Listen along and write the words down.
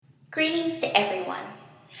Greetings to everyone.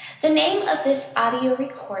 The name of this audio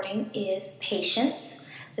recording is Patience,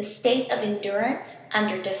 the State of Endurance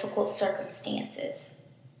Under Difficult Circumstances.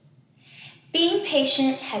 Being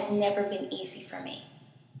patient has never been easy for me.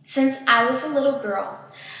 Since I was a little girl,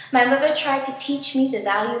 my mother tried to teach me the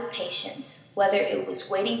value of patience, whether it was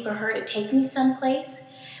waiting for her to take me someplace,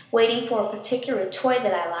 waiting for a particular toy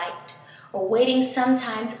that I liked, or waiting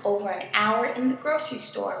sometimes over an hour in the grocery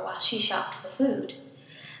store while she shopped for food.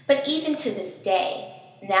 But even to this day,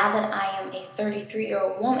 now that I am a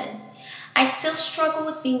 33-year-old woman, I still struggle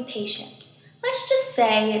with being patient. Let's just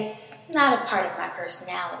say it's not a part of my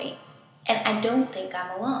personality, and I don't think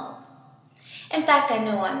I'm alone. In fact, I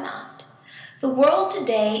know I'm not. The world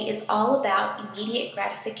today is all about immediate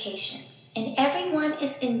gratification, and everyone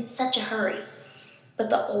is in such a hurry. But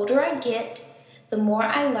the older I get, the more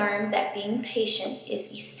I learn that being patient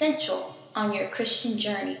is essential on your Christian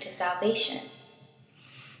journey to salvation.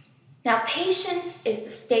 Now, patience is the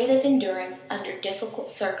state of endurance under difficult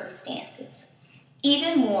circumstances.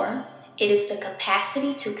 Even more, it is the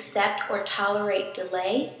capacity to accept or tolerate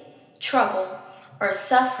delay, trouble, or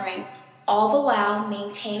suffering, all the while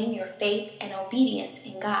maintaining your faith and obedience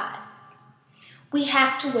in God. We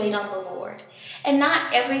have to wait on the Lord, and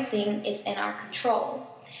not everything is in our control.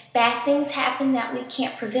 Bad things happen that we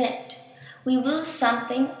can't prevent. We lose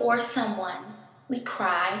something or someone. We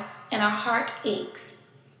cry, and our heart aches.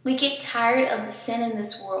 We get tired of the sin in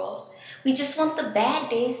this world. We just want the bad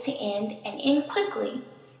days to end and end quickly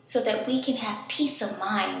so that we can have peace of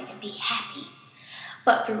mind and be happy.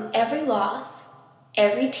 But through every loss,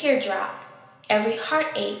 every teardrop, every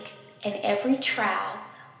heartache, and every trial,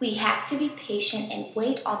 we have to be patient and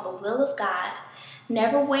wait on the will of God,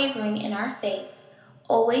 never wavering in our faith,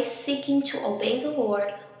 always seeking to obey the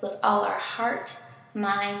Lord with all our heart,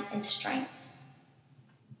 mind, and strength.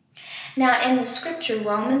 Now in the scripture,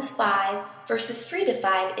 Romans 5, verses 3 to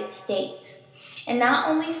 5, it states, "And not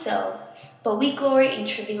only so, but we glory in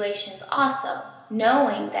tribulations also,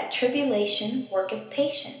 knowing that tribulation worketh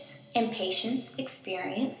patience, and patience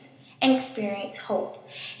experience, and experience hope.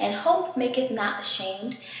 And hope maketh not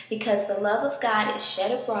ashamed, because the love of God is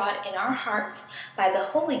shed abroad in our hearts by the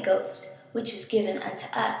Holy Ghost, which is given unto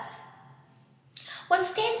us." What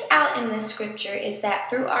stands out in this scripture is that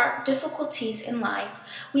through our difficulties in life,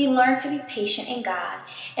 we learn to be patient in God,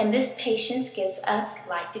 and this patience gives us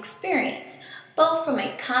life experience, both from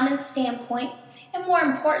a common standpoint and, more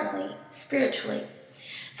importantly, spiritually.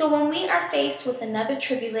 So when we are faced with another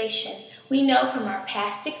tribulation, we know from our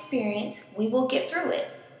past experience we will get through it.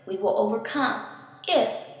 We will overcome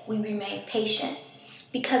if we remain patient,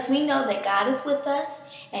 because we know that God is with us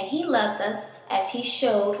and He loves us, as He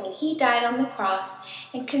showed when He died on the cross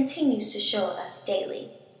and continues to show us daily.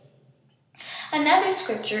 Another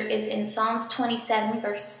scripture is in Psalms 27,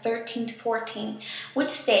 verses 13 to 14, which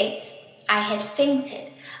states, "I had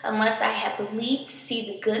fainted unless I had believed to see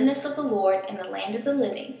the goodness of the Lord in the land of the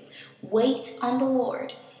living. Wait on the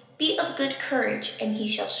Lord. Be of good courage, and He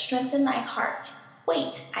shall strengthen thy heart.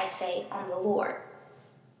 Wait, I say, on the Lord."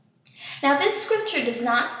 Now, this scripture does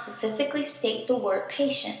not specifically state the word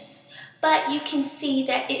patience, but you can see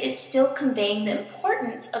that it is still conveying the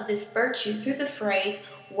importance of this virtue through the phrase,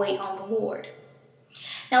 "wait on the Lord."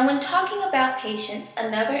 Now, when talking about patience,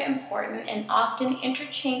 another important and often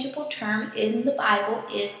interchangeable term in the Bible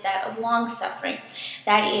is that of long-suffering.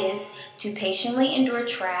 That is, to patiently endure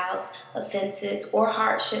trials, offenses, or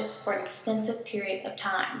hardships for an extensive period of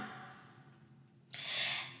time.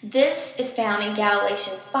 This is found in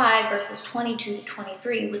Galatians 5, verses 22 to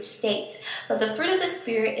 23, which states, "But the fruit of the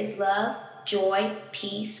Spirit is love, joy,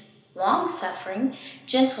 peace, long-suffering,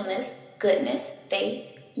 gentleness, goodness, faith,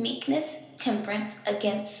 meekness, temperance.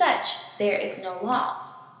 Against such there is no law."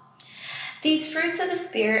 These fruits of the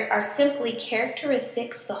Spirit are simply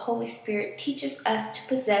characteristics the Holy Spirit teaches us to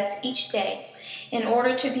possess each day in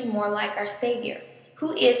order to be more like our Savior,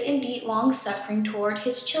 who is indeed long-suffering toward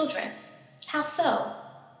His children. How so?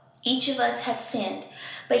 Each of us have sinned,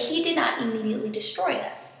 but He did not immediately destroy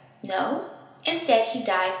us. No, instead He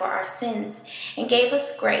died for our sins and gave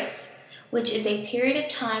us grace, which is a period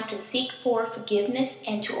of time to seek for forgiveness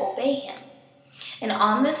and to obey Him. And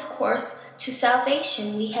on this course to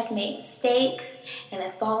salvation, we have made mistakes and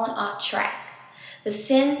have fallen off track. The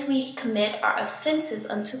sins we commit are offenses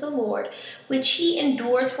unto the Lord, which He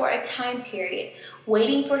endures for a time period,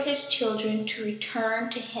 waiting for His children to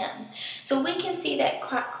return to Him. So we can see that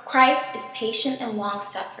Christ is patient and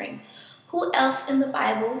long-suffering. Who else in the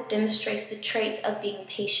Bible demonstrates the traits of being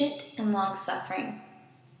patient and long-suffering?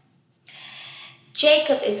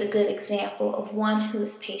 Jacob is a good example of one who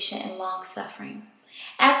is patient and long-suffering.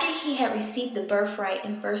 After he had received the birthright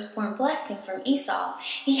and firstborn blessing from Esau,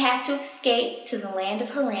 he had to escape to the land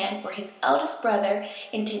of Haran, for his eldest brother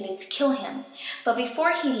intended to kill him. But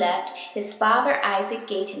before he left, his father Isaac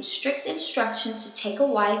gave him strict instructions to take a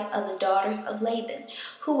wife of the daughters of Laban,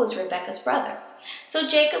 who was Rebekah's brother. So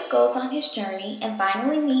Jacob goes on his journey and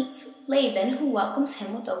finally meets Laban, who welcomes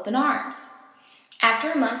him with open arms.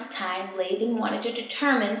 After a month's time, Laban wanted to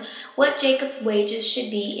determine what Jacob's wages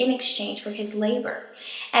should be in exchange for his labor.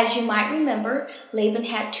 As you might remember, Laban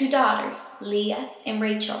had 2 daughters, Leah and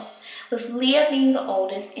Rachel, with Leah being the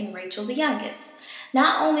oldest and Rachel the youngest.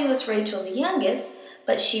 Not only was Rachel the youngest,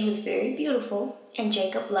 but she was very beautiful, and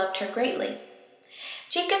Jacob loved her greatly.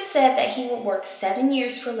 Jacob said that he would work 7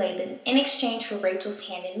 years for Laban in exchange for Rachel's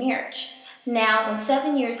hand in marriage. Now, when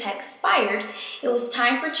 7 years had expired, it was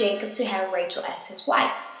time for Jacob to have Rachel as his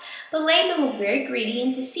wife. But Laban was very greedy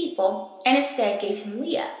and deceitful, and instead gave him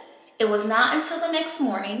Leah. It was not until the next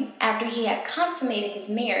morning, after he had consummated his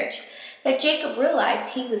marriage, that Jacob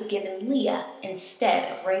realized he was given Leah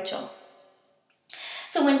instead of Rachel.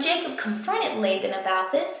 So when Jacob confronted Laban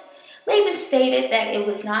about this, Laban stated that it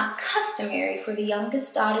was not customary for the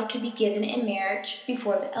youngest daughter to be given in marriage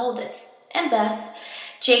before the eldest, and thus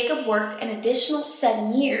Jacob worked an additional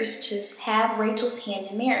 7 years to have Rachel's hand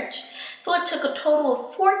in marriage. So it took a total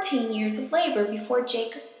of 14 years of labor before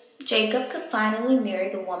Jacob could finally marry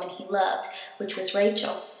the woman he loved, which was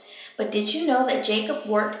Rachel. But did you know that Jacob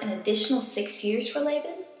worked an additional 6 years for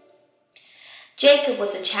Laban? Jacob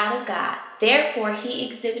was a child of God. Therefore, he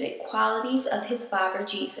exhibited qualities of his father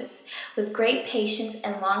Jesus. With great patience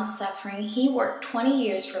and long-suffering, he worked 20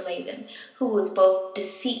 years for Laban, who was both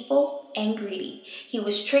deceitful and greedy. He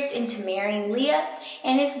was tricked into marrying Leah,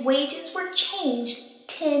 and his wages were changed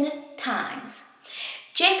 10 times.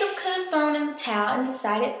 Jacob could have thrown in the towel and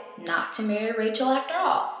decided not to marry Rachel after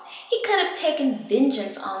all. He could have taken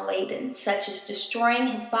vengeance on Laban, such as destroying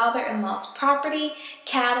his father-in-law's property,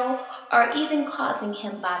 cattle, or even causing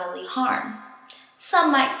him bodily harm.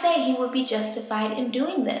 Some might say he would be justified in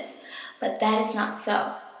doing this, but that is not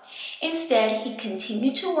so. Instead, he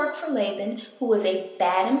continued to work for Laban, who was a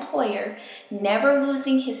bad employer, never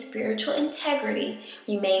losing his spiritual integrity,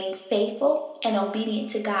 remaining faithful and obedient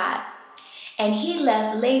to God. And he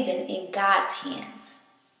left Laban in God's hands.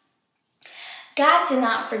 God did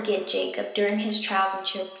not forget Jacob during his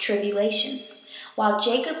trials and tribulations. While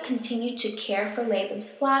Jacob continued to care for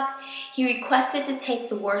Laban's flock, he requested to take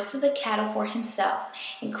the worst of the cattle for himself,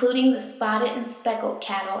 including the spotted and speckled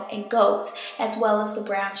cattle and goats, as well as the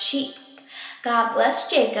brown sheep. God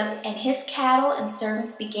blessed Jacob, and his cattle and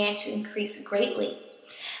servants began to increase greatly.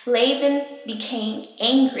 Laban became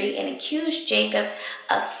angry and accused Jacob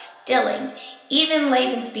of stealing. Even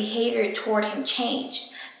Laban's behavior toward him changed.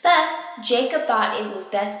 Thus, Jacob thought it was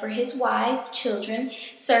best for his wives, children,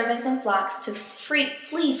 servants, and flocks to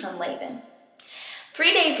flee from Laban.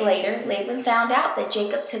 3 days later, Laban found out that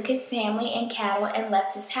Jacob took his family and cattle and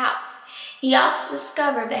left his house. He also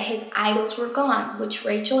discovered that his idols were gone, which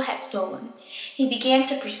Rachel had stolen. He began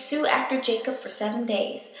to pursue after Jacob for 7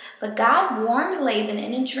 days, but God warned Laban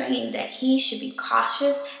in a dream that he should be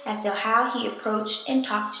cautious as to how he approached and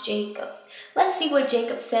talked to Jacob. Let's see what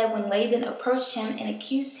Jacob said when Laban approached him and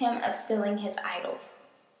accused him of stealing his idols.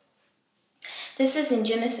 This is in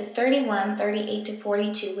Genesis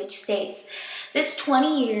 31:38-42, which states, "This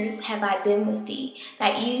 20 years have I been with thee.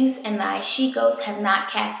 Thy ewes and thy she-goats have not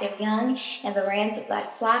cast their young, and the rams of thy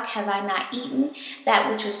flock have I not eaten. That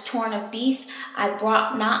which was torn of beasts I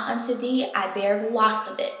brought not unto thee, I bear the loss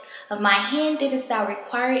of it. Of my hand didst thou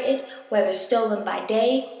require it, whether stolen by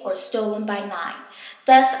day or stolen by night.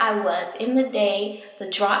 Thus I was in the day, the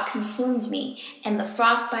drought consumed me, and the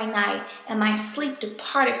frost by night, and my sleep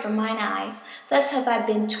departed from mine eyes. Thus have I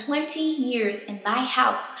been 20 years in thy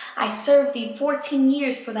house. I served thee 14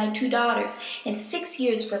 years for thy 2 daughters, and 6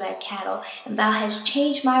 years for thy cattle, and thou hast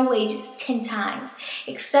changed my wages 10 times.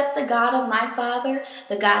 Except the God of my father,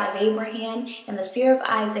 the God of Abraham, and the fear of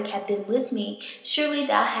Isaac have been with me, surely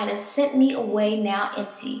thou hadst sent me away now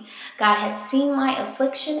empty. God hath seen my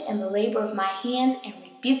affliction and the labor of my hands, and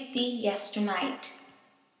rebuked thee yesternight."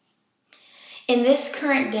 In this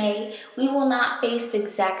current day, we will not face the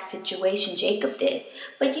exact situation Jacob did,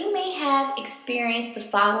 but you may have experienced the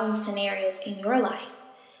following scenarios in your life.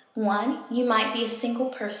 1, you might be a single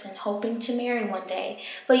person hoping to marry one day,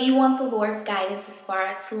 but you want the Lord's guidance as far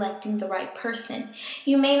as selecting the right person.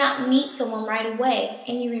 You may not meet someone right away,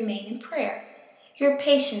 and you remain in prayer. Your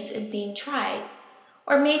patience is being tried.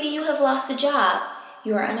 Or maybe you have lost a job,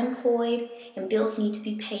 you are unemployed, and bills need to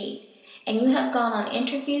be paid, and you have gone on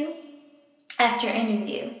interview after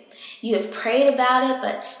interview. You have prayed about it,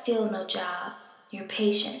 but still no job. Your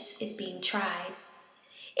patience is being tried.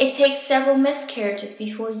 It takes several miscarriages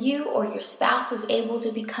before you or your spouse is able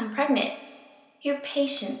to become pregnant. Your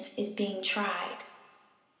patience is being tried.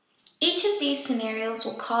 Each of these scenarios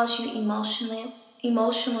will cause you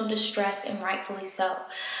emotional distress, and rightfully so.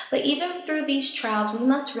 But even through these trials, we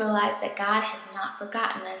must realize that God has not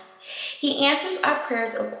forgotten us. He answers our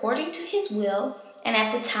prayers according to His will and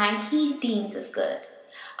at the time He deems as good.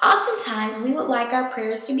 Oftentimes, we would like our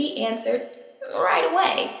prayers to be answered right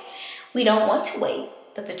away. We don't want to wait,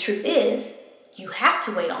 but the truth is, you have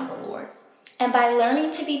to wait on the Lord. And by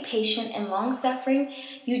learning to be patient and long-suffering,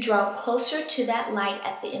 you draw closer to that light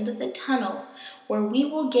at the end of the tunnel, where we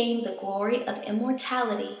will gain the glory of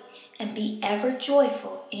immortality and be ever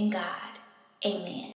joyful in God. Amen.